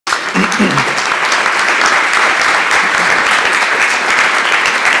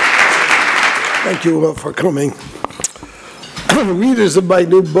Thank you all for coming. Readers of my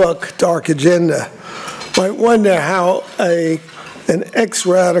new book, Dark Agenda, might wonder how an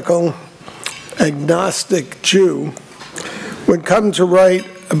ex-radical agnostic Jew would come to write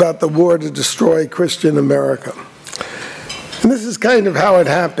about the war to destroy Christian America. And this is kind of how it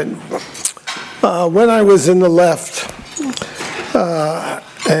happened. When I was in the left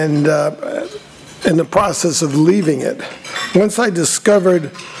and in the process of leaving it, once I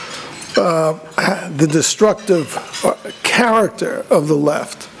discovered the destructive character of the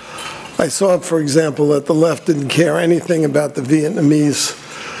left, I saw, for example, that the left didn't care anything about the Vietnamese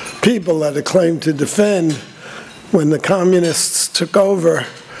people that it claimed to defend when the communists took over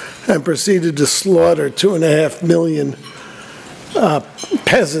and proceeded to slaughter 2.5 million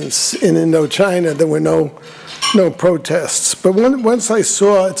peasants in Indochina. There were no protests. But once I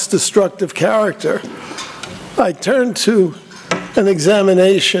saw its destructive character, I turned to an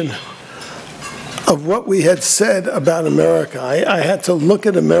examination of what we had said about America. I had to look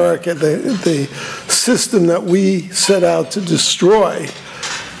at America, the system that we set out to destroy,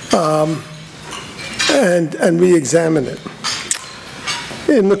 and re-examine it.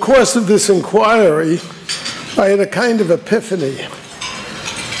 In the course of this inquiry, I had a kind of epiphany,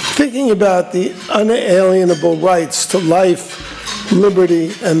 thinking about the unalienable rights to life,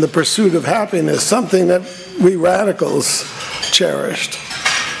 liberty, and the pursuit of happiness, something that we radicals cherished.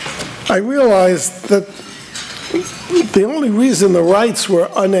 I realized that the only reason the rights were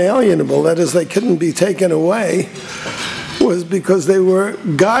unalienable, that is, they couldn't be taken away, was because they were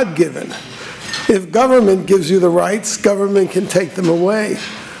God-given. If government gives you the rights, government can take them away.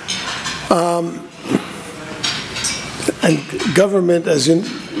 And government, as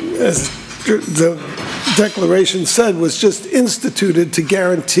the Declaration said, was just instituted to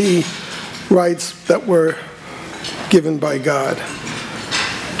guarantee rights that were given by God.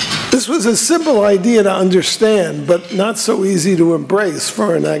 This was a simple idea to understand, but not so easy to embrace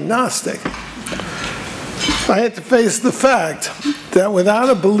for an agnostic. I had to face the fact that without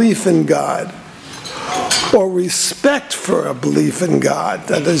a belief in God, or respect for a belief in God,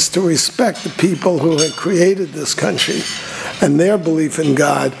 that is, to respect the people who had created this country and their belief in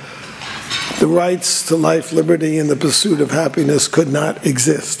God, the rights to life, liberty, and the pursuit of happiness could not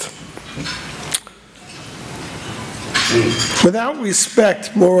exist. Without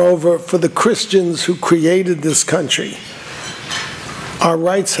respect, moreover, for the Christians who created this country, our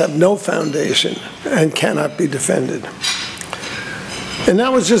rights have no foundation and cannot be defended. And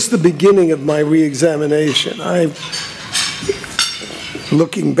that was just the beginning of my re-examination.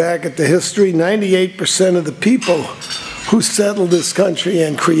 Looking back at the history, 98% of the people who settled this country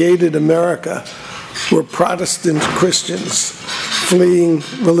and created America were Protestant Christians fleeing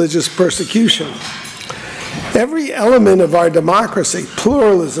religious persecution. Every element of our democracy,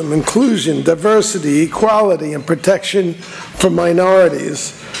 pluralism, inclusion, diversity, equality, and protection for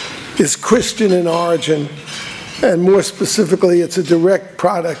minorities, is Christian in origin, and more specifically, it's a direct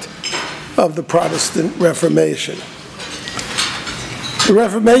product of the Protestant Reformation. The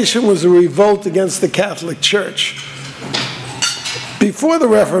Reformation was a revolt against the Catholic Church. Before the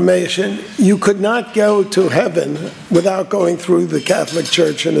Reformation, you could not go to heaven without going through the Catholic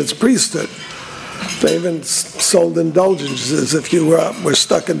Church and its priesthood. They even sold indulgences. If you were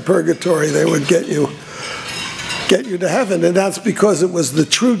stuck in purgatory, they would get you to heaven. And that's because it was the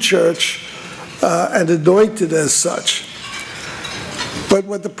true church and anointed as such. But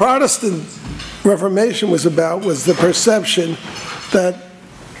what the Protestant Reformation was about was the perception that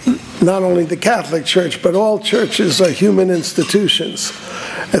not only the Catholic Church, but all churches are human institutions.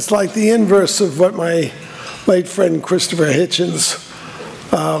 It's like the inverse of what my late friend Christopher Hitchens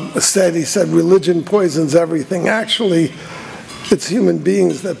said. He said, religion poisons everything. Actually, it's human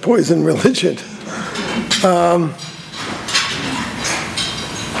beings that poison religion.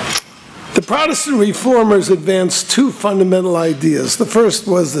 The Protestant reformers advanced two fundamental ideas. The first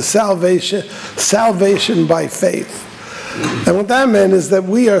was the salvation by faith. And what that meant is that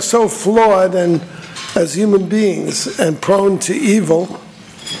we are so flawed and as human beings and prone to evil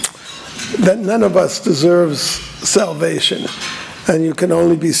that none of us deserves salvation, and you can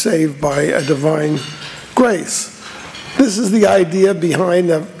only be saved by a divine grace. This is the idea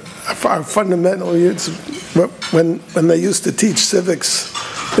behind our fundamental, when they used to teach civics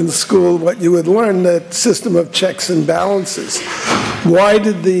in school, what you would learn, that system of checks and balances. Why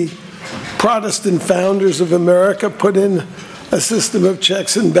did the Protestant founders of America put in a system of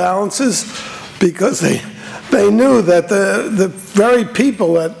checks and balances? Because they knew that the very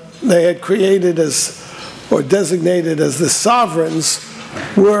people that they had created as, or designated as the sovereigns,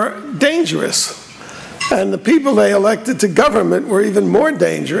 were dangerous. And the people they elected to government were even more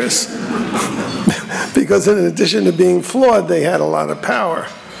dangerous because in addition to being flawed, they had a lot of power.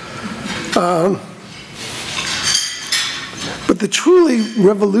 But the truly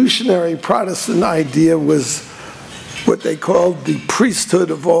revolutionary Protestant idea was what they called the priesthood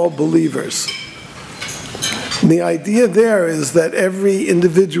of all believers. And the idea there is that every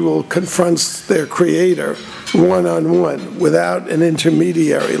individual confronts their Creator one-on-one without an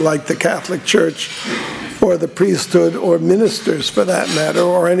intermediary like the Catholic Church or the priesthood or ministers for that matter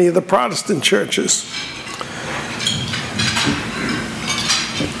or any of the Protestant churches.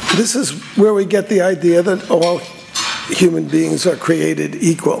 This is where we get the idea that all human beings are created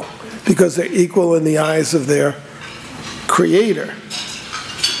equal because they're equal in the eyes of their Creator.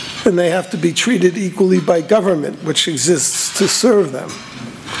 And they have to be treated equally by government, which exists to serve them.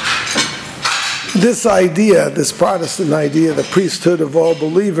 This idea, this Protestant idea, the priesthood of all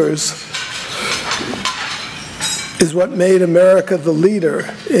believers, is what made America the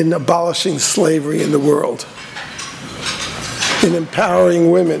leader in abolishing slavery in the world, in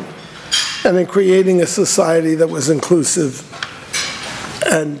empowering women, and in creating a society that was inclusive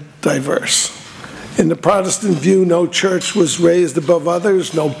and diverse. In the Protestant view, no church was raised above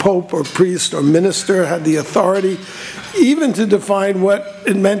others. No pope or priest or minister had the authority even to define what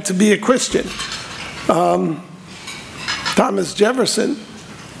it meant to be a Christian. Thomas Jefferson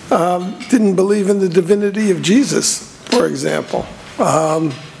didn't believe in the divinity of Jesus, for example.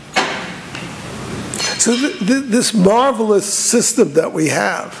 So this marvelous system that we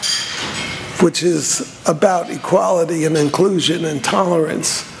have, which is about equality and inclusion and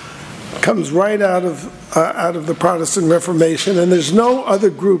tolerance, comes right out of the Protestant Reformation, and there's no other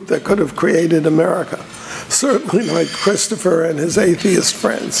group that could have created America, certainly like Christopher and his atheist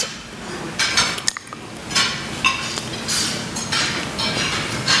friends.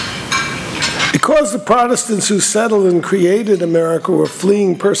 Because the Protestants who settled and created America were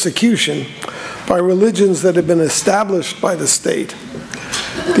fleeing persecution by religions that had been established by the state,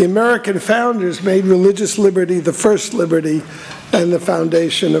 the American founders made religious liberty the first liberty and the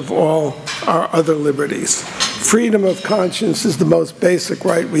foundation of all our other liberties. Freedom of conscience is the most basic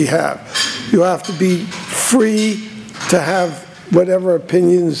right we have. You have to be free to have whatever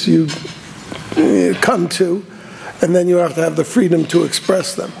opinions you come to, and then you have to have the freedom to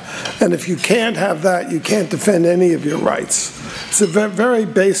express them. And if you can't have that, you can't defend any of your rights. It's the very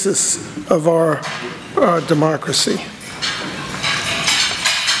basis of our democracy.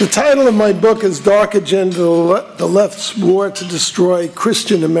 The title of my book is Dark Agenda, The Left's War to Destroy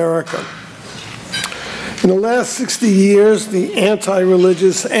Christian America. In the last 60 years, the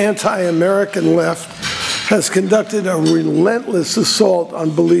anti-religious, anti-American left has conducted a relentless assault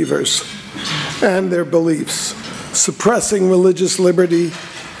on believers and their beliefs, suppressing religious liberty,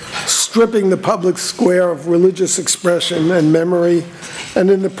 stripping the public square of religious expression and memory,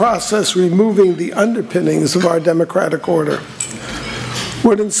 and in the process removing the underpinnings of our democratic order.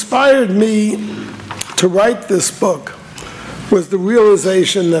 What inspired me to write this book was the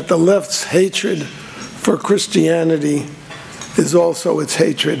realization that the left's hatred for Christianity is also its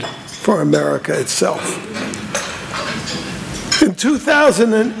hatred for America itself. In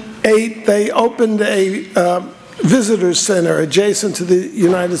 2008, they opened a visitor center adjacent to the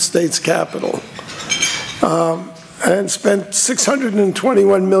United States Capitol and spent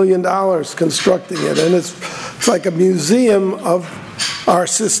 $621 million constructing it. And it's like a museum of our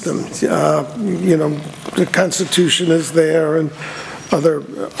system. You know, the Constitution is there and other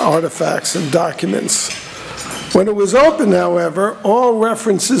artifacts and documents. When it was open, however, all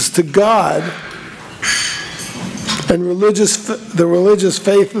references to God and the religious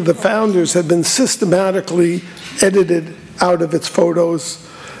faith of the founders had been systematically edited out of its photos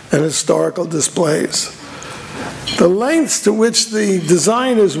and historical displays. The lengths to which the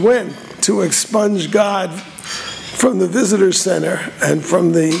designers went to expunge God from the visitor center and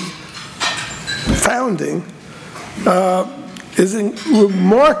from the founding is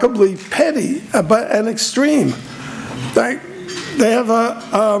remarkably petty and extreme. They have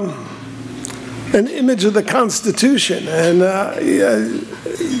an image of the Constitution, and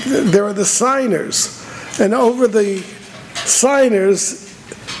there are the signers. And over the signers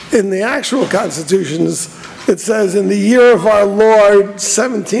in the actual constitutions, it says, in the year of our Lord,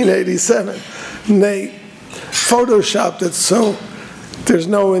 1787. And they photoshopped it so there's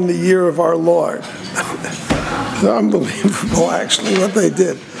no in the year of our Lord. It's unbelievable, actually, what they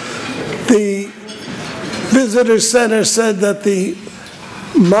did. The visitor center said that the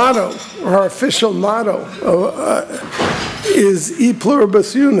motto, our official motto, is E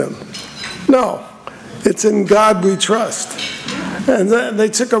pluribus unum. No, it's in God we trust. And then they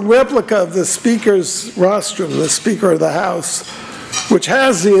took a replica of the speaker's rostrum, the Speaker of the House, which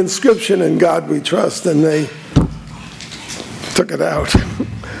has the inscription, "In God We Trust," and they took it out.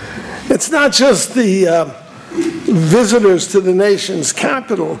 It's not just the visitors to the nation's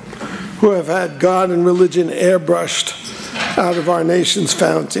capital who have had God and religion airbrushed out of our nation's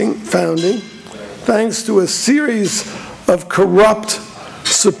founding, thanks to a series of corrupt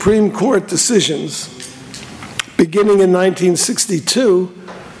Supreme Court decisions. Beginning in 1962,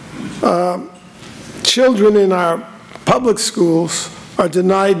 children in our public schools are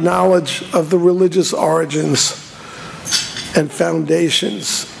denied knowledge of the religious origins and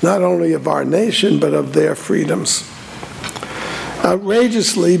foundations, not only of our nation, but of their freedoms.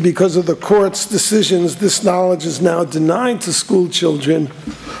 Outrageously, because of the court's decisions, this knowledge is now denied to school children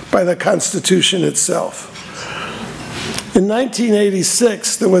by the Constitution itself. In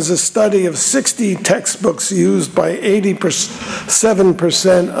 1986, there was a study of 60 textbooks used by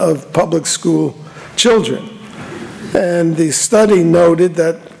 87% of public school children. And the study noted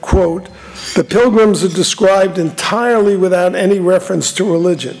that, quote, "The Pilgrims are described entirely without any reference to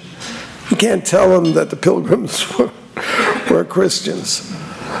religion." You can't tell them that the Pilgrims were Christians.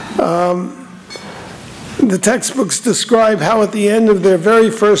 The textbooks describe how at the end of their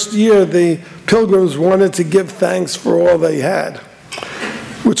very first year, the Pilgrims wanted to give thanks for all they had,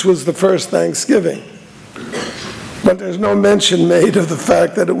 which was the first Thanksgiving. But there's no mention made of the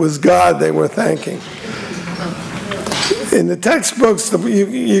fact that it was God they were thanking. In the textbooks,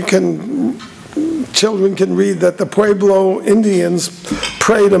 children can read that the Pueblo Indians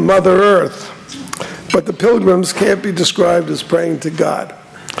pray to Mother Earth, but the Pilgrims can't be described as praying to God.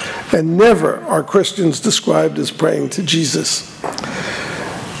 And never are Christians described as praying to Jesus.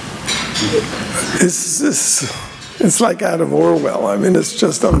 It's like out of Orwell. I mean, it's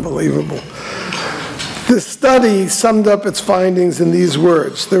just unbelievable. This study summed up its findings in these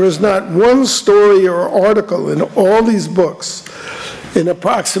words: "There is not one story or article in all these books, in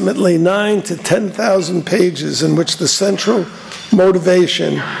approximately 9,000 to 10,000 pages, in which the central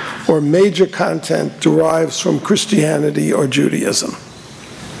motivation or major content derives from Christianity or Judaism."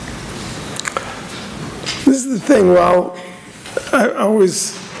 This is the thing. Well, I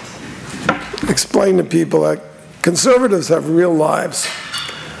always explain to people that conservatives have real lives,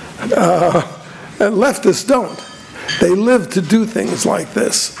 and leftists don't. They live to do things like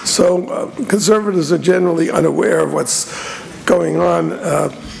this. So conservatives are generally unaware of what's going on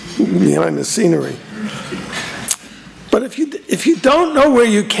behind the scenery. But if you don't know where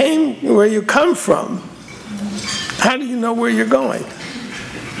you come from, how do you know where you're going?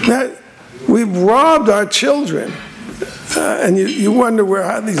 We've robbed our children, and you wonder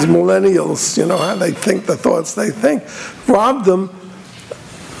how these millennials, how they think the thoughts they think, robbed them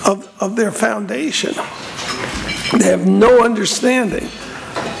of their foundation. They have no understanding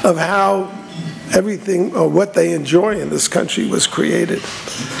of how everything or what they enjoy in this country was created.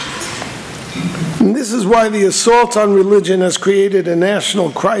 And this is why the assault on religion has created a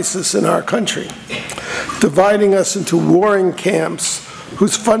national crisis in our country, dividing us into warring camps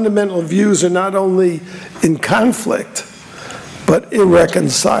whose fundamental views are not only in conflict, but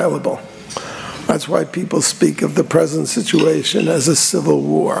irreconcilable. That's why people speak of the present situation as a civil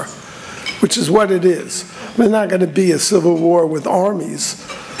war, which is what it is. There's not going to be a civil war with armies,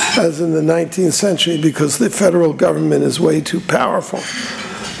 as in the 19th century, because the federal government is way too powerful.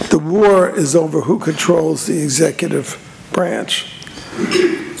 The war is over who controls the executive branch.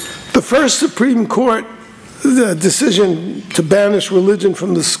 The first Supreme Court decision to banish religion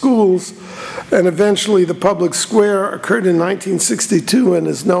from the schools and eventually the public square occurred in 1962 and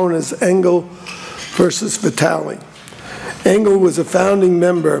is known as Engel versus Vitale. Engel was a founding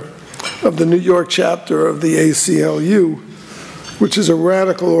member of the New York chapter of the ACLU, which is a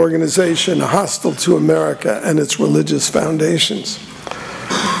radical organization hostile to America and its religious foundations.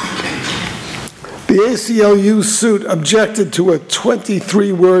 The ACLU suit objected to a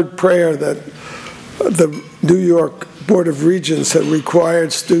 23-word prayer that the New York Board of Regents had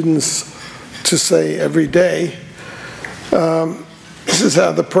required students to say every day. This is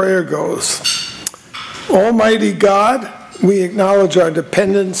how the prayer goes. Almighty God, we acknowledge our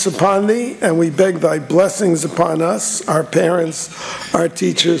dependence upon Thee, and we beg Thy blessings upon us, our parents, our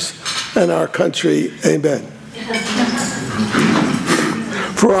teachers, and our country. Amen.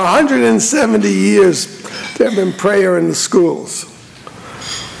 For 170 years, there have been prayer in the schools,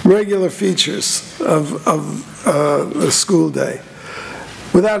 regular features of the school day,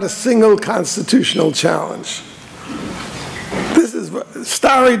 without a single constitutional challenge. This is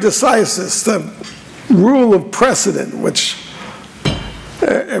stare decisis, the rule of precedent, which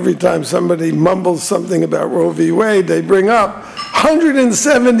every time somebody mumbles something about Roe v. Wade, they bring up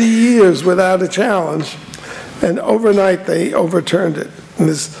 170 years without a challenge, and overnight they overturned it. And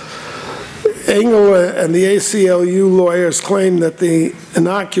this Engel and the ACLU lawyers claim that the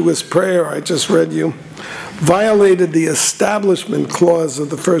innocuous prayer I just read you violated the Establishment Clause of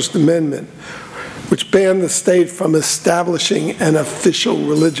the First Amendment, which banned the state from establishing an official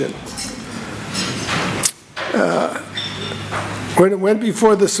religion. When it went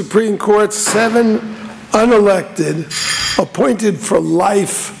before the Supreme Court, 7 unelected, appointed for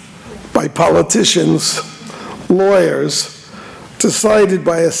life by politicians, lawyers, decided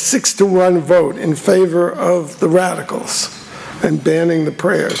by a 6-to-1 vote in favor of the radicals and banning the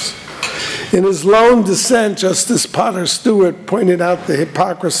prayers. In his lone dissent, Justice Potter Stewart pointed out the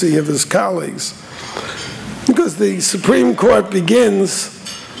hypocrisy of his colleagues, because the Supreme Court begins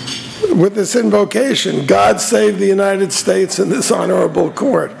with this invocation, God save the United States and this honorable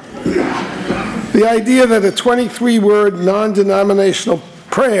court. The idea that a 23-word non-denominational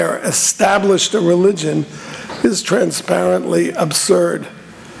prayer established a religion is transparently absurd.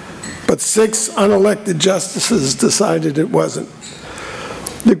 But 6 unelected justices decided it wasn't.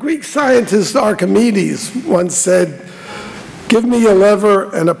 The Greek scientist Archimedes once said, "Give me a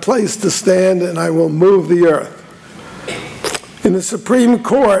lever and a place to stand and I will move the earth." In the Supreme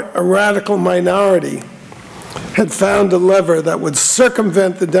Court, a radical minority had found a lever that would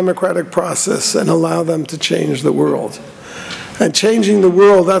circumvent the democratic process and allow them to change the world. And changing the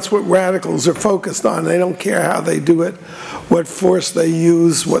world, that's what radicals are focused on. They don't care how they do it, what force they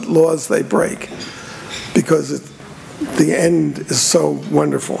use, what laws they break, because the end is so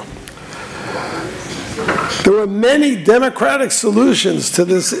wonderful. There are many democratic solutions to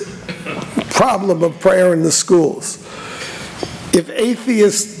this problem of prayer in the schools. If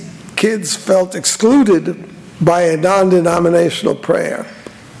atheist kids felt excluded by a non-denominational prayer,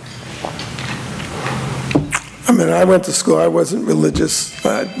 I mean, I went to school, I wasn't religious,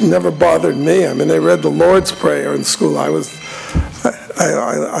 it never bothered me. I mean, they read the Lord's Prayer in school. I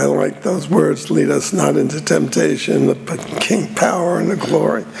like those words, lead us not into temptation, but King power and the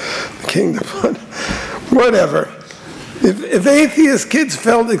glory, the kingdom, whatever. If atheist kids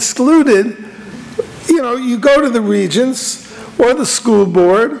felt excluded, you know, you go to the regents or the school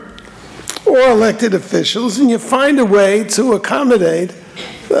board or elected officials and you find a way to accommodate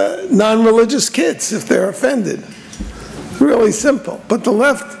non-religious kids if they're offended. Really simple. But the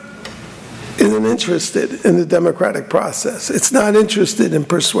left isn't interested in the democratic process. It's not interested in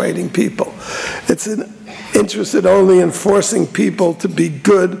persuading people. It's interested only in forcing people to be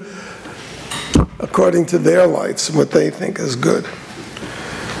good according to their lights and what they think is good.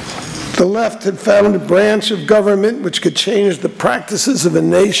 The left had found a branch of government which could change the practices of a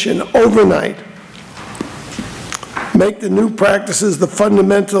nation overnight, make the new practices the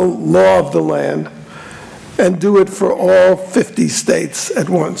fundamental law of the land, and do it for all 50 states at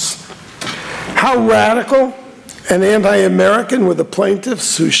once. How radical and anti-American were the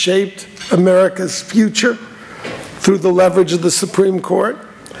plaintiffs who shaped America's future through the leverage of the Supreme Court?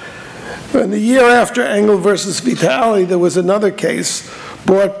 And the year after Engel versus Vitale, there was another case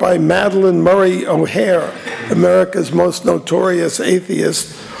brought by Madeleine Murray O'Hare, America's most notorious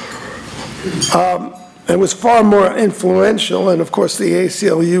atheist. It was far more influential, and of course the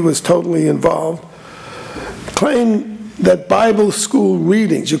ACLU was totally involved, claimed that Bible school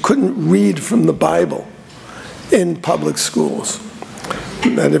readings, you couldn't read from the Bible in public schools,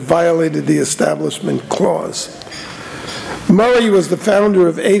 that it violated the Establishment Clause. Murray was the founder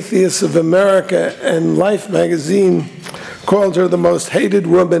of Atheists of America, and Life magazine called her the most hated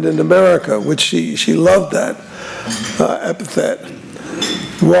woman in America, which she loved that epithet.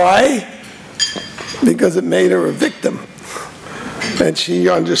 Why? Because it made her a victim. And she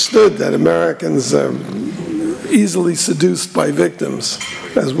understood that Americans are easily seduced by victims,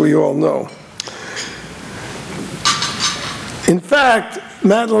 as we all know. In fact,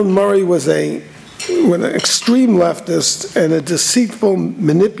 Madeleine Murray was an extreme leftist and a deceitful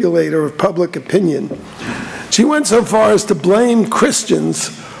manipulator of public opinion. She went so far as to blame Christians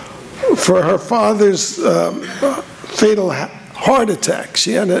for her father's fatal heart attack.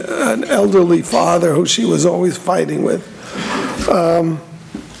 She had an elderly father who she was always fighting with.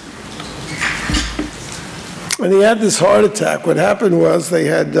 And he had this heart attack. What happened was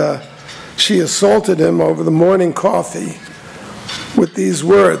she assaulted him over the morning coffee with these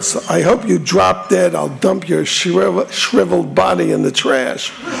words, "I hope you drop dead, I'll dump your shriveled body in the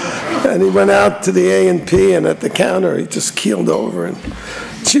trash." And he went out to the A&P, and at the counter he just keeled over, and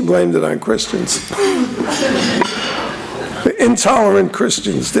she blamed it on Christians. The intolerant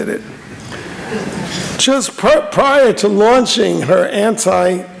Christians did it. Just prior to launching her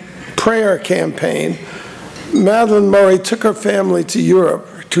anti-prayer campaign, Madeleine Murray took her family to Europe,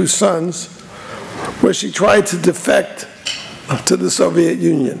 her 2 sons, where she tried to defect to the Soviet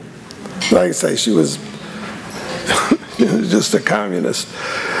Union. Like I say, she was just a communist.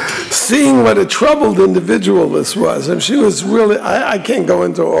 Seeing what a troubled individual this was, and she was really, I can't go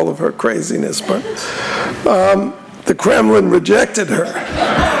into all of her craziness, but the Kremlin rejected her.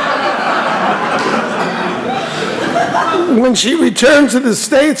 When she returned to the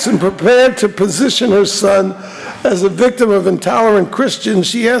States and prepared to position her son as a victim of intolerant Christians,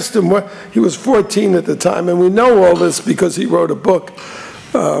 she asked him what, he was 14 at the time, and we know all this because he wrote a book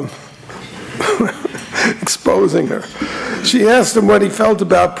exposing her. She asked him what he felt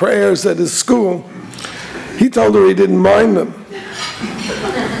about prayers at his school. He told her he didn't mind them.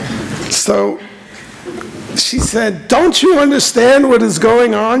 So she said, "Don't you understand what is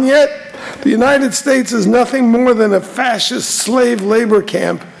going on yet? The United States is nothing more than a fascist slave labor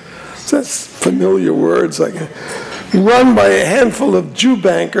camp." That's familiar words, like run by a handful of Jew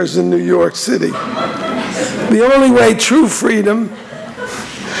bankers in New York City. The only way true freedom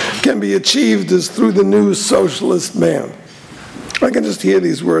can be achieved is through the new socialist man. I can just hear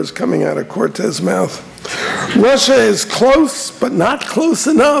these words coming out of Cortez's mouth. Russia is close, but not close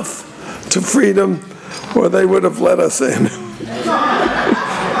enough to freedom, or they would have let us in.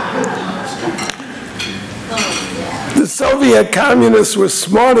 The Soviet communists were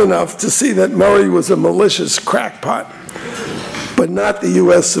smart enough to see that Murray was a malicious crackpot, but not the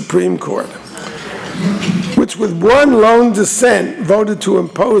US Supreme Court, which with one lone dissent voted to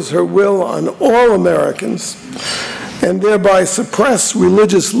impose her will on all Americans and thereby suppress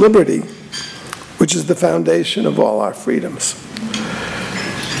religious liberty, which is the foundation of all our freedoms.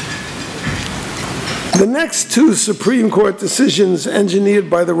 The next 2 Supreme Court decisions engineered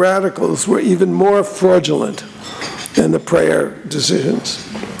by the radicals were even more fraudulent than the prayer decisions.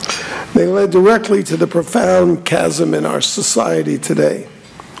 They led directly to the profound chasm in our society today.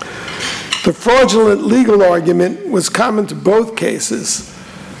 The fraudulent legal argument was common to both cases.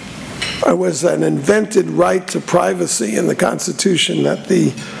 It was an invented right to privacy in the Constitution that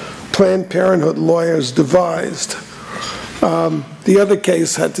the Planned Parenthood lawyers devised. The other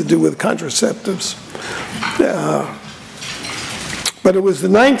case had to do with contraceptives. But it was the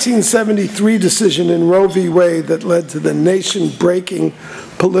 1973 decision in Roe v. Wade that led to the nation-breaking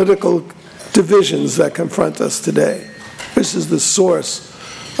political divisions that confront us today. This is the source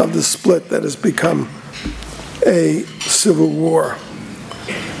of the split that has become a civil war.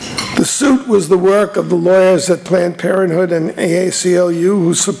 The suit was the work of the lawyers at Planned Parenthood and AACLU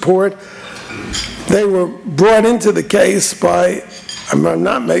who support. They were brought into the case by, I'm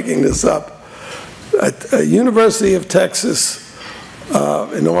not making this up, a University of Texas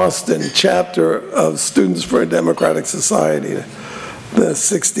in Austin chapter of Students for a Democratic Society, the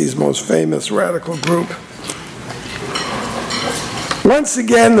 60s most famous radical group. Once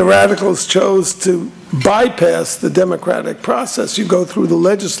again, the radicals chose to bypass the democratic process. You go through the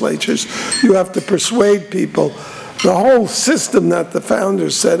legislatures, you have to persuade people. The whole system that the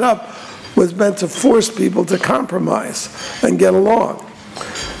founders set up was meant to force people to compromise and get along.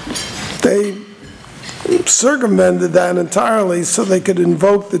 They circumvented that entirely so they could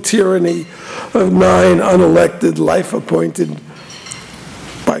invoke the tyranny of 9 unelected, life-appointed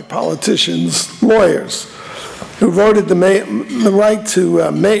by politicians, lawyers, who voted the right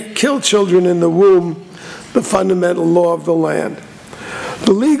to kill children in the womb the fundamental law of the land.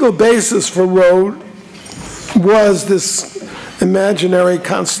 The legal basis for Roe was this imaginary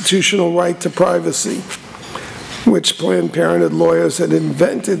constitutional right to privacy, which Planned Parenthood lawyers had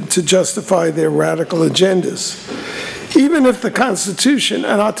invented to justify their radical agendas. Even if the Constitution,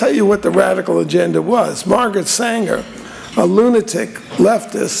 and I'll tell you what the radical agenda was. Margaret Sanger, a lunatic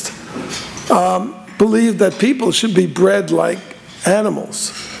leftist, believed that people should be bred like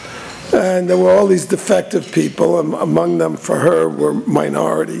animals. And there were all these defective people, among them for her were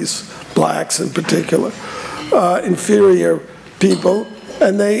minorities, blacks in particular, inferior people,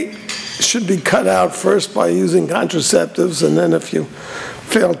 and they should be cut out first by using contraceptives, and then if you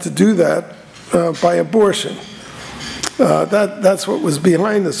fail to do that, by abortion. That's what was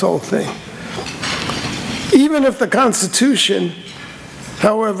behind this whole thing. Even if the Constitution,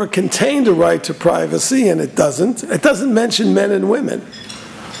 however, contained a right to privacy, and it doesn't mention men and women.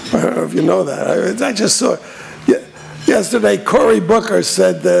 I don't know if you know that. I just saw, yesterday Cory Booker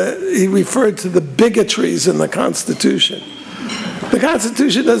said that he referred to the bigotries in the Constitution. The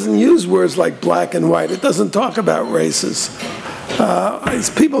Constitution doesn't use words like black and white. It doesn't talk about races.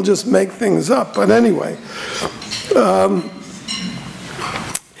 People just make things up. But anyway,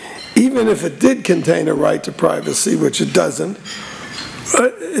 even if it did contain a right to privacy, which it doesn't,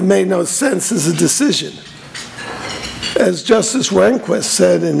 it made no sense as a decision. As Justice Rehnquist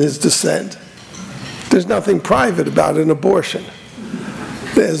said in his dissent, there's nothing private about an abortion.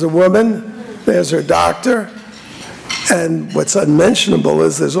 There's a woman, there's her doctor, and what's unmentionable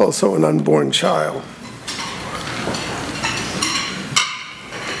is there's also an unborn child.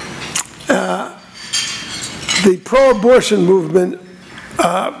 The pro-abortion movement,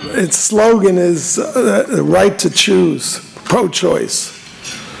 its slogan is the right to choose, pro-choice.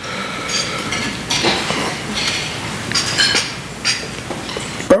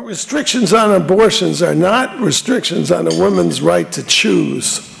 But restrictions on abortions are not restrictions on a woman's right to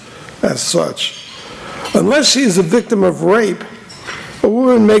choose as such. Unless she is a victim of rape, a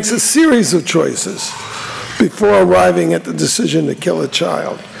woman makes a series of choices before arriving at the decision to kill a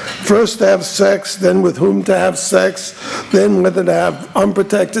child. First to have sex, then with whom to have sex, then whether to have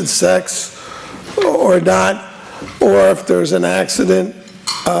unprotected sex or not, or if there's an accident,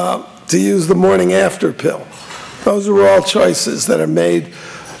 to use the morning after pill. Those are all choices that are made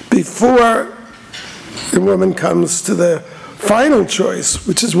before the woman comes to the final choice,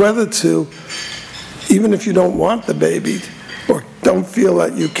 which is whether to, even if you don't want the baby or don't feel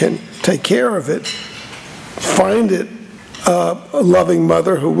that you can take care of it, find it a loving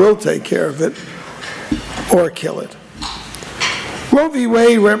mother who will take care of it, or kill it. Roe v.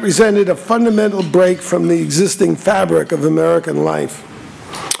 Wade represented a fundamental break from the existing fabric of American life.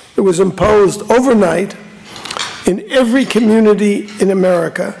 It was imposed overnight in every community in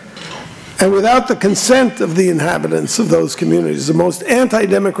America, and without the consent of the inhabitants of those communities, the most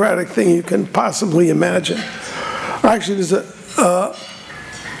anti-democratic thing you can possibly imagine. Actually, there's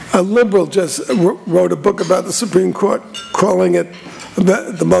a liberal just wrote a book about the Supreme Court, calling it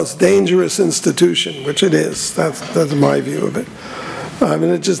the most dangerous institution, which it is. That's my view of it. I mean,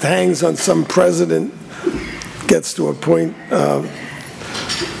 it just hangs on some president gets to appoint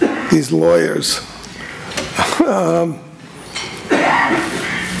these lawyers.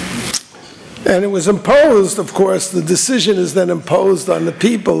 And it was imposed, of course, the decision is then imposed on the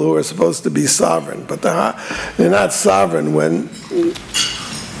people who are supposed to be sovereign. But they're not sovereign when,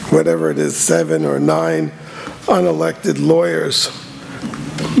 whatever it is, 7 or 9 unelected lawyers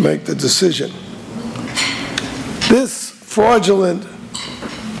make the decision. This fraudulent,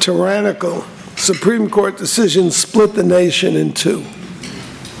 tyrannical Supreme Court decision split the nation in two.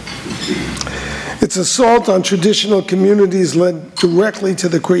 Its assault on traditional communities led directly to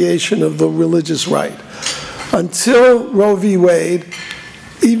the creation of the religious right. Until Roe v. Wade,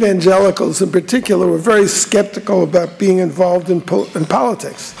 evangelicals in particular were very skeptical about being involved in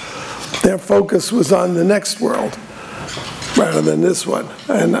politics. Their focus was on the next world rather than this one.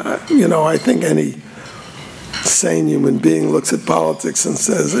 And, you know, I think any sane human being looks at politics and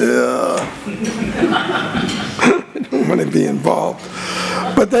says, I don't want to be involved.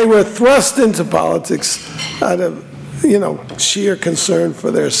 But they were thrust into politics out of, you know, sheer concern for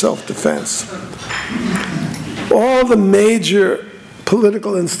their self-defense. All the major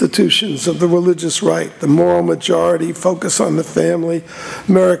political institutions of the religious right, the moral majority, focus on the family,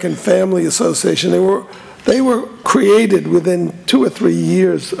 American Family Association, they were created within 2 or 3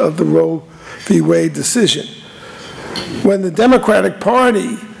 years of the Roe v. Wade decision. When the Democratic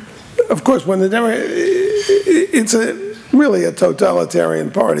Party, of course, when the it's really a totalitarian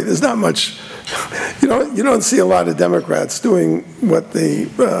party. There's not much, you don't see a lot of Democrats doing what the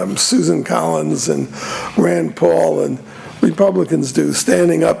Susan Collins and Rand Paul and Republicans do,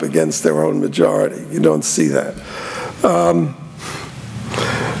 standing up against their own majority. You don't see that.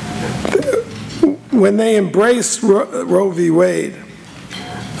 When they embraced Roe v. Wade,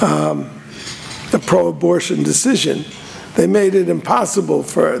 the pro-abortion decision, they made it impossible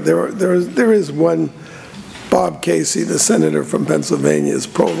for, there is one, Bob Casey, the senator from Pennsylvania, is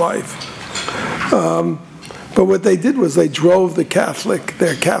pro-life. But what they did was they drove their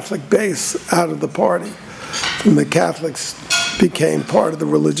Catholic base out of the party. And the Catholics became part of the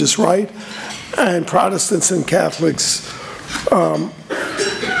religious right, and Protestants and Catholics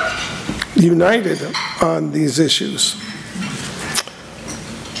united on these issues.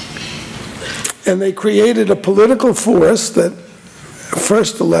 And they created a political force that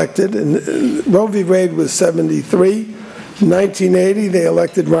first elected, and Roe v. Wade was 73. In 1980, they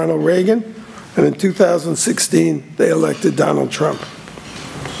elected Ronald Reagan, and in 2016, they elected Donald Trump.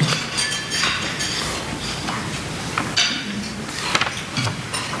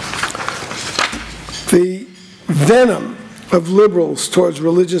 The venom of liberals towards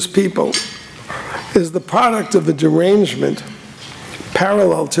religious people is the product of a derangement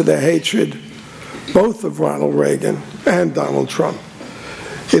parallel to their hatred both of Ronald Reagan and Donald Trump.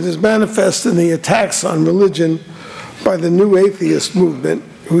 It is manifest in the attacks on religion by the new atheist movement,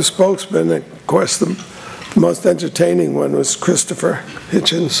 whose spokesman, of course, the The most entertaining one was Christopher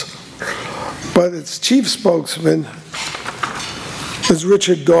Hitchens, but its chief spokesman is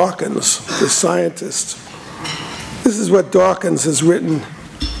Richard Dawkins, the scientist. This is what Dawkins has written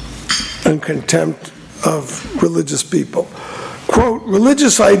in contempt of religious people. Quote,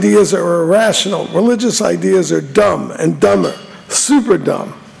 "Religious ideas are irrational. Religious ideas are dumb and dumber, super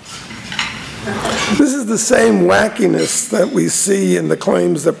dumb." This is the same wackiness that we see in the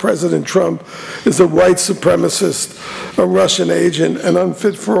claims that President Trump is a white supremacist, a Russian agent, and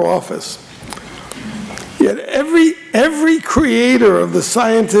unfit for office. Yet every creator of the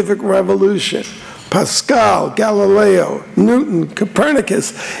scientific revolution, Pascal, Galileo, Newton,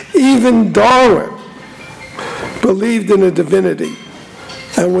 Copernicus, even Darwin, believed in a divinity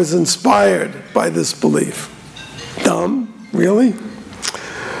and was inspired by this belief. Dumb? Really?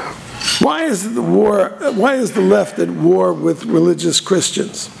 Why is the left at war with religious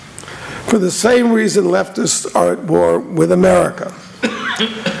Christians? For the same reason leftists are at war with America.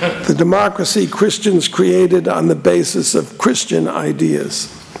 The democracy Christians created on the basis of Christian ideas.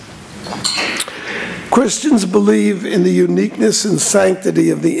 Christians believe in the uniqueness and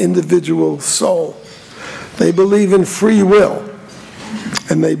sanctity of the individual soul. They believe in free will,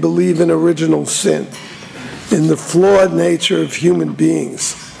 and they believe in original sin, in the flawed nature of human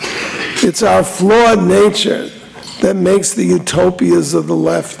beings. It's our flawed nature that makes the utopias of the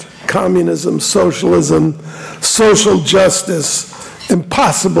left, communism, socialism, social justice,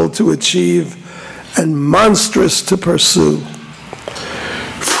 impossible to achieve and monstrous to pursue.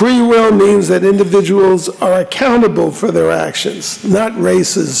 Free will means that individuals are accountable for their actions, not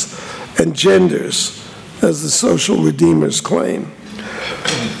races and genders, as the social redeemers claim.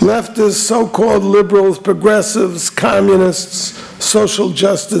 Leftists, so-called liberals, progressives, communists, social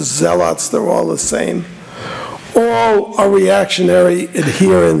justice zealots, they're all the same. All are reactionary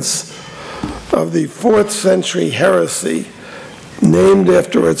adherents of the 4th century heresy named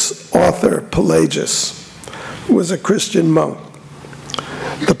after its author, Pelagius, who was a Christian monk.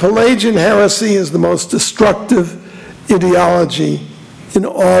 The Pelagian heresy is the most destructive ideology in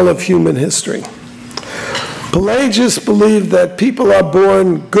all of human history. Pelagius believed that people are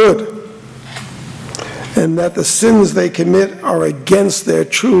born good and that the sins they commit are against their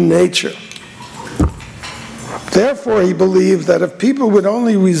true nature. Therefore, he believed that if people would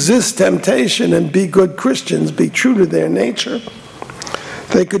only resist temptation and be good Christians, be true to their nature,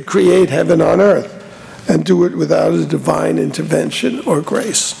 they could create heaven on earth and do it without a divine intervention or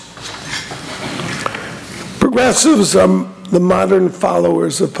grace. Progressives are the modern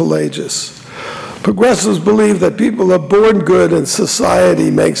followers of Pelagius. Progressives believe that people are born good and society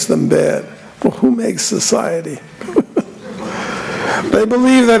makes them bad. Well, who makes society? They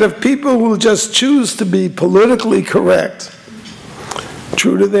believe that if people will just choose to be politically correct,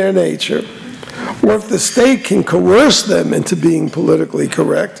 true to their nature, or if the state can coerce them into being politically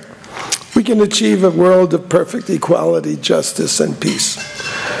correct, we can achieve a world of perfect equality, justice, and peace.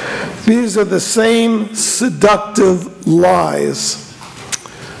 These are the same seductive lies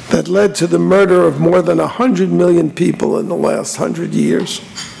that led to the murder of more than 100 million people in the last 100 years.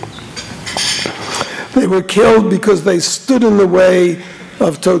 They were killed because they stood in the way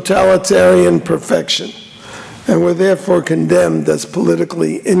of totalitarian perfection and were therefore condemned as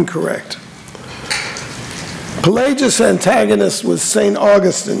politically incorrect. Pelagius' antagonist was St.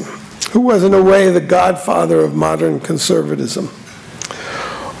 Augustine, who was in a way the godfather of modern conservatism.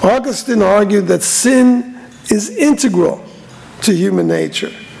 Augustine argued that sin is integral to human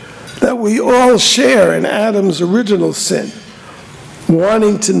nature, that we all share in Adam's original sin,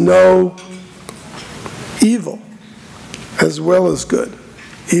 wanting to know evil as well as good,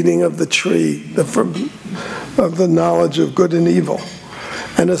 eating of the tree of the knowledge of good and evil,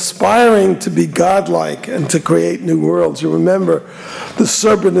 and aspiring to be godlike and to create new worlds. You remember the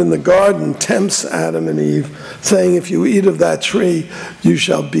serpent in the garden tempts Adam and Eve, saying, if you eat of that tree, you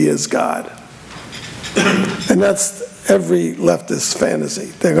shall be as God. And that's every leftist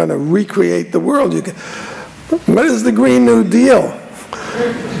fantasy. They're going to recreate the world. What is the Green New Deal?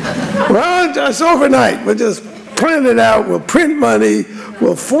 Well, just overnight. We'll just plan it out. We'll print money.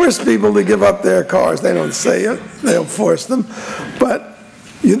 We'll force people to give up their cars. They don't say it. They'll force them. But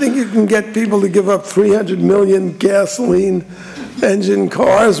you think you can get people to give up 300 million gasoline engine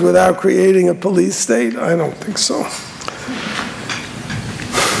cars without creating a police state? I don't think so.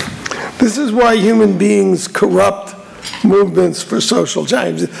 This is why human beings corrupt movements for social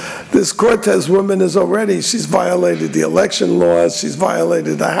change. This Cortez woman she's violated the election laws, she's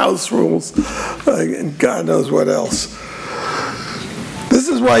violated the House rules, and God knows what else. This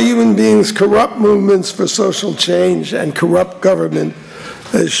is why human beings corrupt movements for social change and corrupt government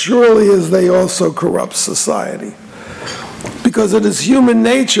as surely as they also corrupt society. Because it is human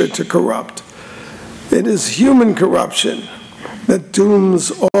nature to corrupt. It is human corruption that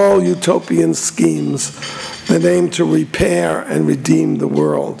dooms all utopian schemes that aim to repair and redeem the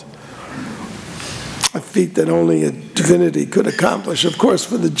world. A feat that only a divinity could accomplish. Of course,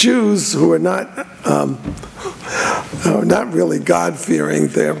 for the Jews, who are not really God-fearing,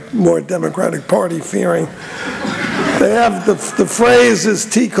 they're more Democratic Party-fearing. They have the phrase is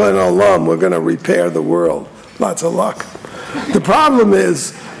Tikkun Olam, we're going to repair the world. Lots of luck. The problem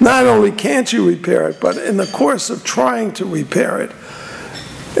is, not only can't you repair it, but in the course of trying to repair it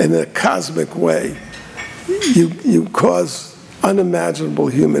in a cosmic way, you cause unimaginable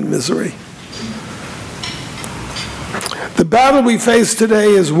human misery. The battle we face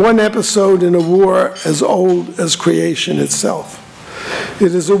today is one episode in a war as old as creation itself.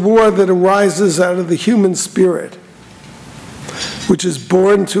 It is a war that arises out of the human spirit, which is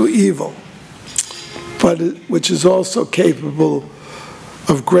born to evil, but which is also capable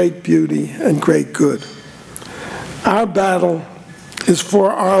of great beauty and great good. Our battle is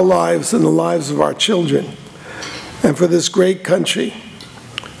for our lives and the lives of our children, and for this great country,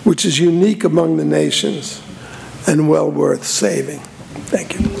 which is unique among the nations and well worth saving.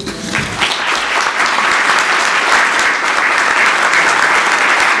 Thank you.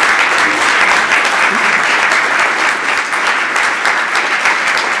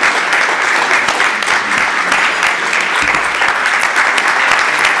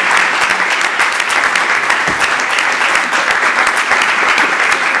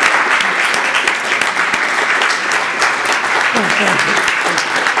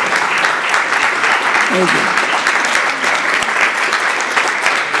 Thank you.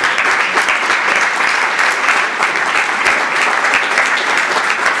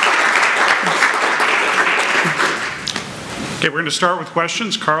 Okay, we're going to start with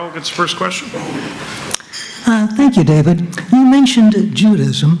questions. Carl gets the first question. Thank you, David. You mentioned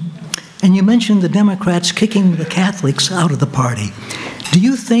Judaism, and you mentioned the Democrats kicking the Catholics out of the party. Do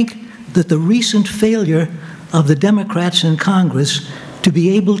you think that the recent failure of the Democrats in Congress to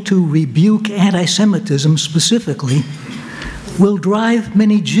be able to rebuke anti-Semitism specifically will drive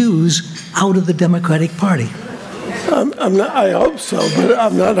many Jews out of the Democratic Party? I hope so, but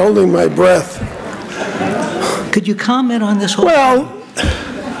I'm not holding my breath. Could you comment on this whole Well,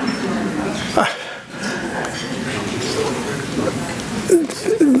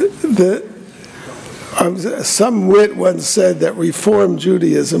 some wit once said that Reform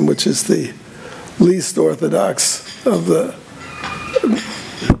Judaism, which is the least orthodox of the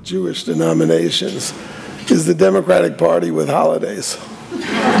Jewish denominations, is the Democratic Party with holidays.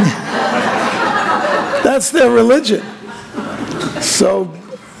 That's their religion. So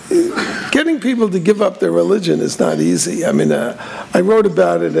getting people to give up their religion is not easy. I mean, I wrote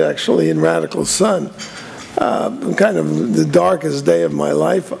about it actually in Radical Sun. Kind of the darkest day of my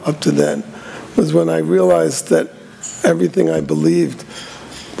life up to then was when I realized that everything I believed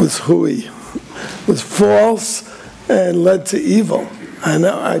was hooey, was false, and led to evil. And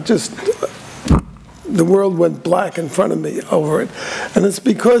the world went black in front of me over it. And it's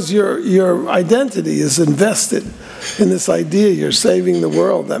because your identity is invested in this idea you're saving the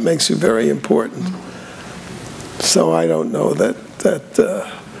world. That makes you very important. So I don't know that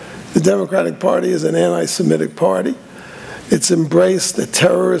the Democratic Party is an anti-Semitic party. It's embraced the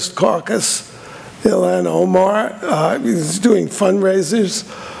terrorist caucus. Ilhan Omar is doing fundraisers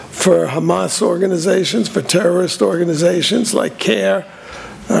for Hamas organizations, for terrorist organizations like CARE.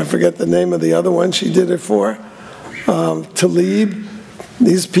 I forget the name of the other one she did it for. Tlaib.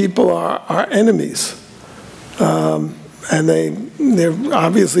 These people are enemies. And they're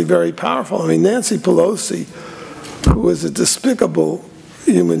obviously very powerful. I mean, Nancy Pelosi, who is a despicable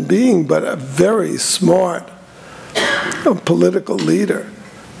human being, but a very smart political leader,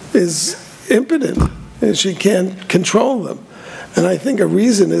 is impotent, and she can't control them. And I think a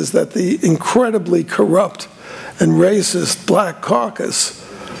reason is that the incredibly corrupt and racist Black Caucus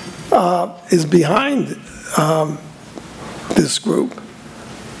is behind this group.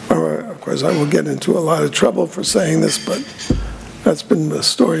 Of course, I will get into a lot of trouble for saying this, but that's been the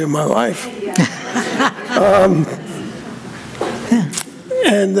story of my life.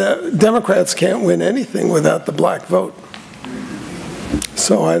 And Democrats can't win anything without the black vote.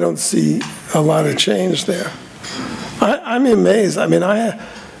 So I don't see a lot of change there. I'm amazed. I mean,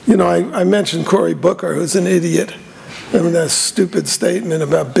 I mentioned Cory Booker, who's an idiot. I mean, that stupid statement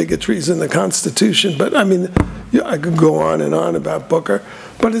about bigotries in the Constitution. But I mean, I could go on and on about Booker.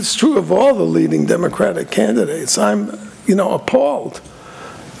 But it's true of all the leading Democratic candidates. I'm, appalled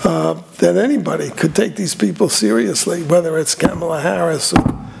that anybody could take these people seriously, whether it's Kamala Harris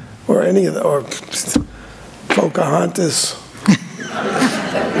or any of the, or Pocahontas.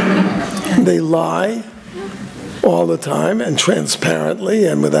 They lie all the time and transparently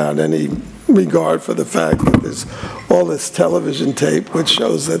and without any regard for the fact that there's all this television tape which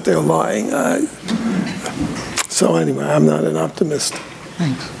shows that they're lying. So anyway, I'm not an optimist.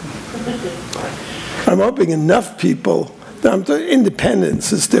 Thanks. I'm hoping enough people,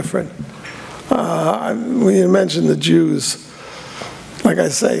 independence is different. When you mentioned the Jews, like I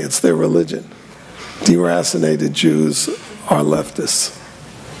say, it's their religion. Deracinated Jews are leftists,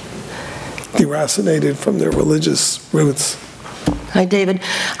 deracinated from their religious roots. Hi, David.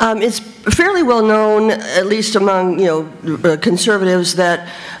 It's fairly well known, at least among conservatives, that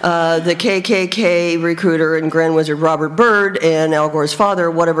the KKK recruiter and Grand Wizard Robert Byrd and Al Gore's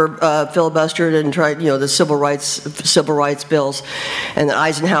father, whatever, filibustered and tried, the civil rights bills, and that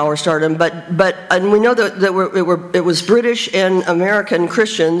Eisenhower started them. And we know that it was British and American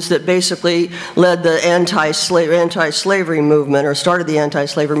Christians that basically led the anti-slavery movement, or started the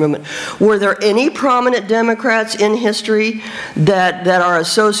anti-slavery movement. Were there any prominent Democrats in history that are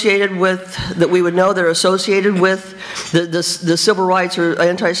associated with, that we would know that are associated with the civil rights or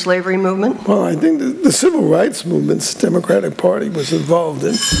anti-slavery movement? Well, I think the civil rights movement's Democratic Party was involved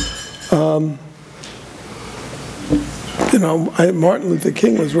in. Martin Luther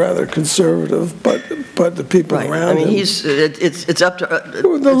King was rather conservative, but the people around him. It's up to it's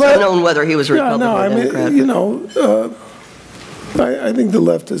unknown whether he was a Republican or Democrat. I think the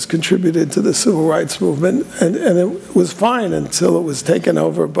left has contributed to the civil rights movement, and it was fine until it was taken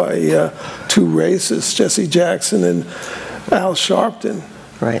over by two racists, Jesse Jackson and Al Sharpton.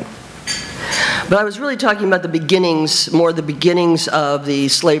 Right. But I was really talking about the beginnings, more the beginnings of the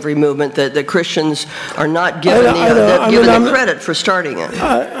slavery movement, that the Christians are not given the credit for starting it.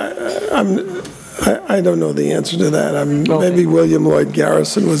 I don't know the answer to that. Okay. Maybe William Lloyd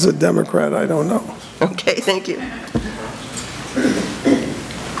Garrison was a Democrat. I don't know. Okay, thank you.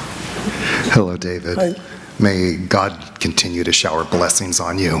 Hello, David. Hi. May God continue to shower blessings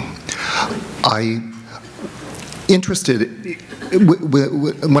on you.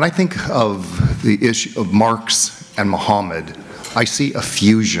 When I think of the issue of Marx and Muhammad, I see a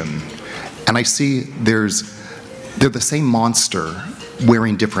fusion, and I see they're the same monster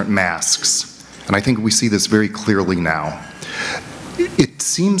wearing different masks, and I think we see this very clearly now. It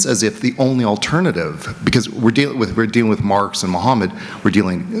seems as if the only alternative, because we're dealing with Marx and Muhammad, we're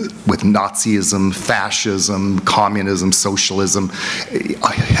dealing with Nazism, fascism, communism, socialism,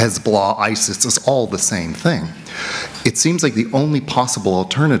 Hezbollah, ISIS, it's all the same thing. It seems like the only possible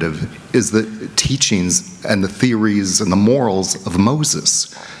alternative is the teachings and the theories and the morals of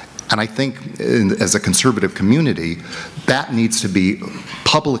Moses. And I think, as a conservative community, that needs to be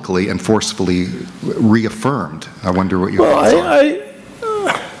publicly and forcefully reaffirmed. I wonder what your thoughts are.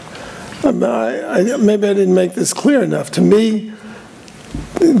 Maybe I didn't make this clear enough. To me,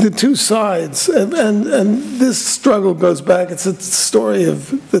 the two sides, and this struggle goes back, it's a story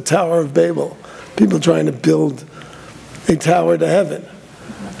of the Tower of Babel, people trying to build a tower to heaven.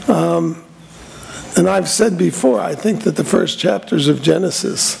 And I've said before, I think that the first chapters of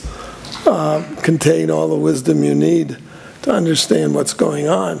Genesis contain all the wisdom you need to understand what's going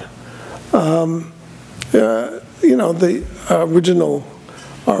on.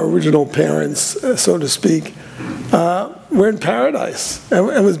 Our original parents, so to speak, were in paradise. And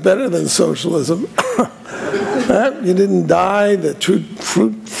it was better than socialism. You didn't die, the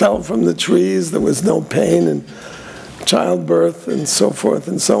fruit fell from the trees, there was no pain and childbirth and so forth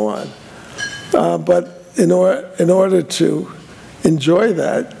and so on. But in order to enjoy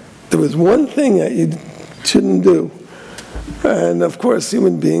that, there was one thing that you shouldn't do. And of course,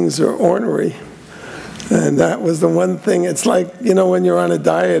 human beings are ornery. And that was the one thing. It's like, when you're on a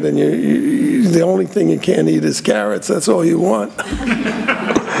diet and the only thing you can't eat is carrots. That's all you want.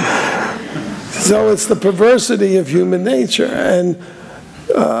 So it's the perversity of human nature. And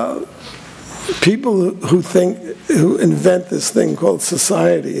people who invent this thing called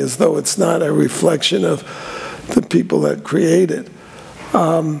society as though it's not a reflection of the people that create it.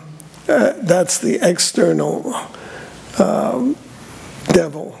 That's the external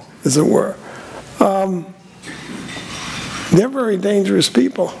devil, as it were. They're very dangerous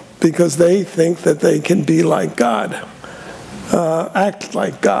people because they think that they can be like God, act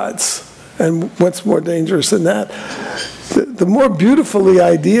like gods. And what's more dangerous than that? The more beautiful the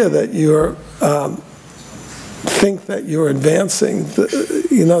idea that you think that you're advancing,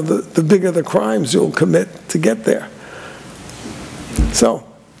 the bigger the crimes you'll commit to get there. So,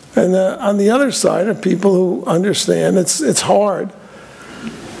 and on the other side are people who understand it's hard.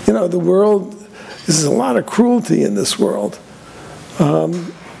 you know, the world, there's a lot of cruelty in this world,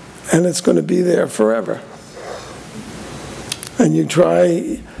 and it's going to be there forever. And you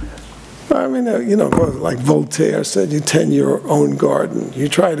try, I mean, you know, like Voltaire said, you tend your own garden. You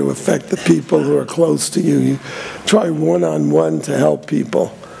try to affect the people who are close to you. You try one-on-one to help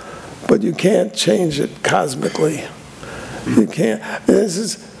people, but you can't change it cosmically. You can't.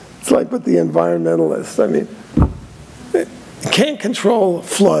 It's like with the environmentalists. I mean, you can't control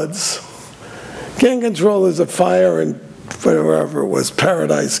floods. Can't control there's a fire in wherever it was,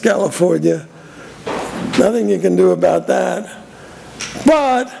 Paradise, California. Nothing you can do about that.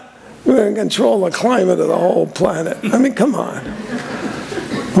 But we're in control of the climate of the whole planet. I mean, come on.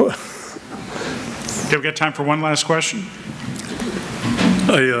 Okay, we've got time for one last question.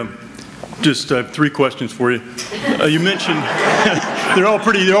 I just have 3 questions for you. You mentioned they're all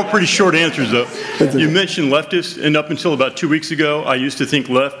pretty short answers though. You mentioned leftists, and up until about 2 weeks ago, I used to think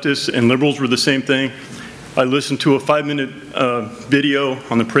leftists and liberals were the same thing. I listened to a 5-minute video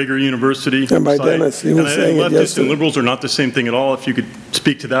on the Prager University and by site, Dennis, he was saying leftists it yesterday. and liberals are not the same thing at all. If you could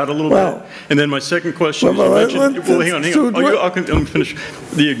speak to that a little bit. And then my second question is, you mentioned, hang on. Let me finish.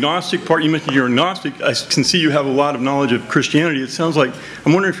 The agnostic part, you mentioned you're agnostic. I can see you have a lot of knowledge of Christianity. It sounds like,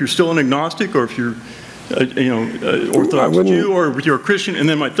 I'm wondering if you're still an agnostic or if you're, Orthodox Jew or if you're a Christian. And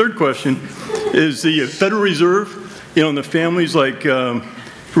then my third question is the Federal Reserve, and the families like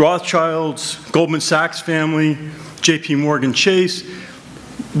Rothschilds, Goldman Sachs family, JP Morgan Chase.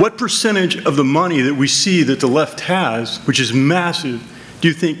 What percentage of the money that we see that the left has, which is massive, do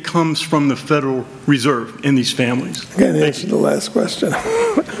you think comes from the Federal Reserve in these families? I can't answer the last question.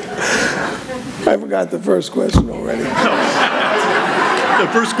 I forgot the first question already. The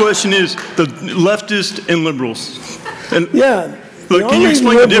first question is the leftists and liberals. And yeah. Look, can you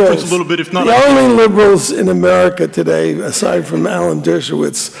explain the difference a little bit? If not, the only liberals in America today, aside from Alan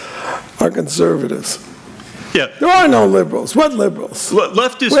Dershowitz, are conservatives. Yeah. There are no liberals. What liberals?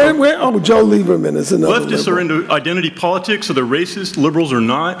 Leftists. Oh, Joe Lieberman is another Leftists liberal. are into identity politics, so they're racist. Liberals are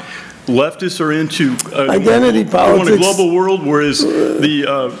not. Leftists are into identity politics. They want a global world, whereas the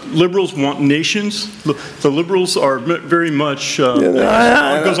liberals want nations. The liberals are very much it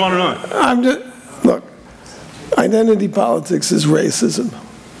goes on and on. Look, identity politics is racism.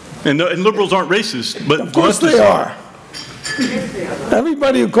 And liberals aren't racist, but of course they are.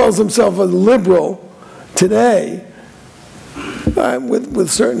 Everybody who calls himself a liberal today,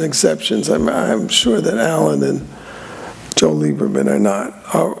 with certain exceptions, I'm sure that Alan and Joe Lieberman are not,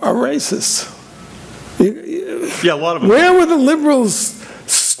 are racists. Yeah, a lot of them. Where were the liberals,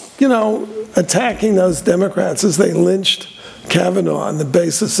 attacking those Democrats as they lynched Kavanaugh on the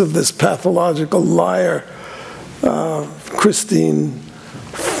basis of this pathological liar, Christine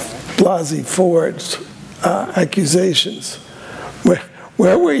Blasey Ford's accusations?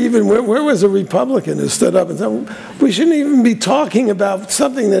 Where was a Republican who stood up and said, we shouldn't even be talking about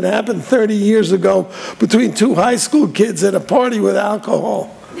something that happened 30 years ago between 2 high school kids at a party with alcohol?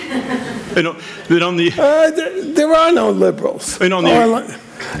 There are no liberals. Anyway,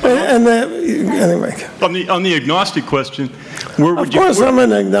 on the agnostic question, where would you? Of course, I'm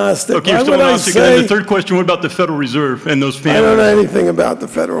an agnostic. Okay, you're still agnostic. And then the third question: what about the Federal Reserve and those families? I don't know anything about the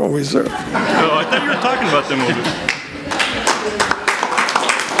Federal Reserve. Oh, I thought you were talking about them a little bit.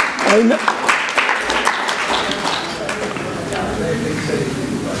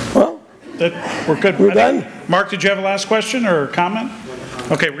 Well, we're good. We're done. Mark, did you have a last question or comment?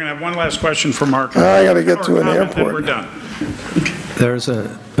 Okay, we're going to have one last question for Mark. I got to get to an airport. We're done. There's a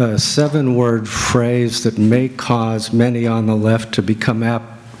 7-word phrase that may cause many on the left to become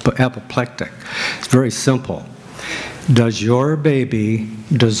apoplectic. It's very simple. Does your baby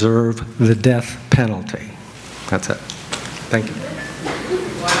deserve the death penalty? That's it. Thank you.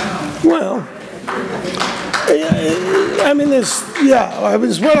 Well, I mean,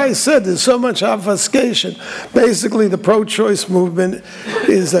 what I said, there's so much obfuscation. Basically, the pro-choice movement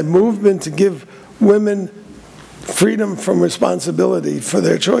is a movement to give women freedom from responsibility for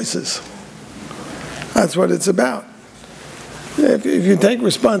their choices. That's what it's about. If you take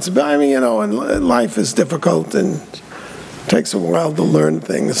responsibility, I mean, and life is difficult and it takes a while to learn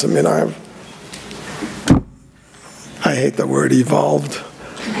things. I mean, I hate the word evolved.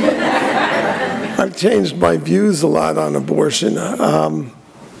 I've changed my views a lot on abortion.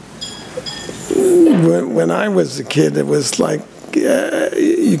 When I was a kid, it was like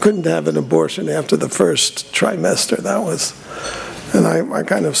you couldn't have an abortion after the first trimester. And I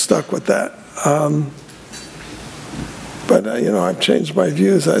kind of stuck with that. But I've changed my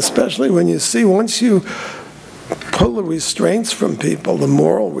views, especially when you see once you pull the restraints from people, the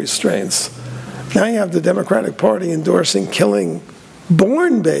moral restraints. Now you have the Democratic Party endorsing killing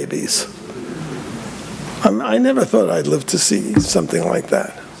born babies. I never thought I'd live to see something like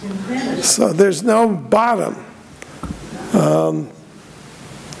that. So there's no bottom.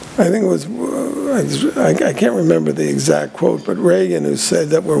 I think it was, I can't remember the exact quote, but Reagan, who said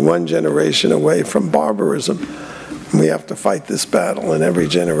that we're one generation away from barbarism. We have to fight this battle in every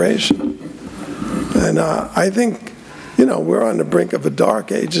generation. And I think, you know, we're on the brink of a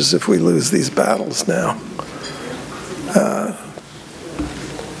dark ages if we lose these battles now.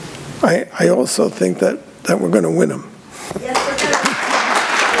 I also think that we're going to win them.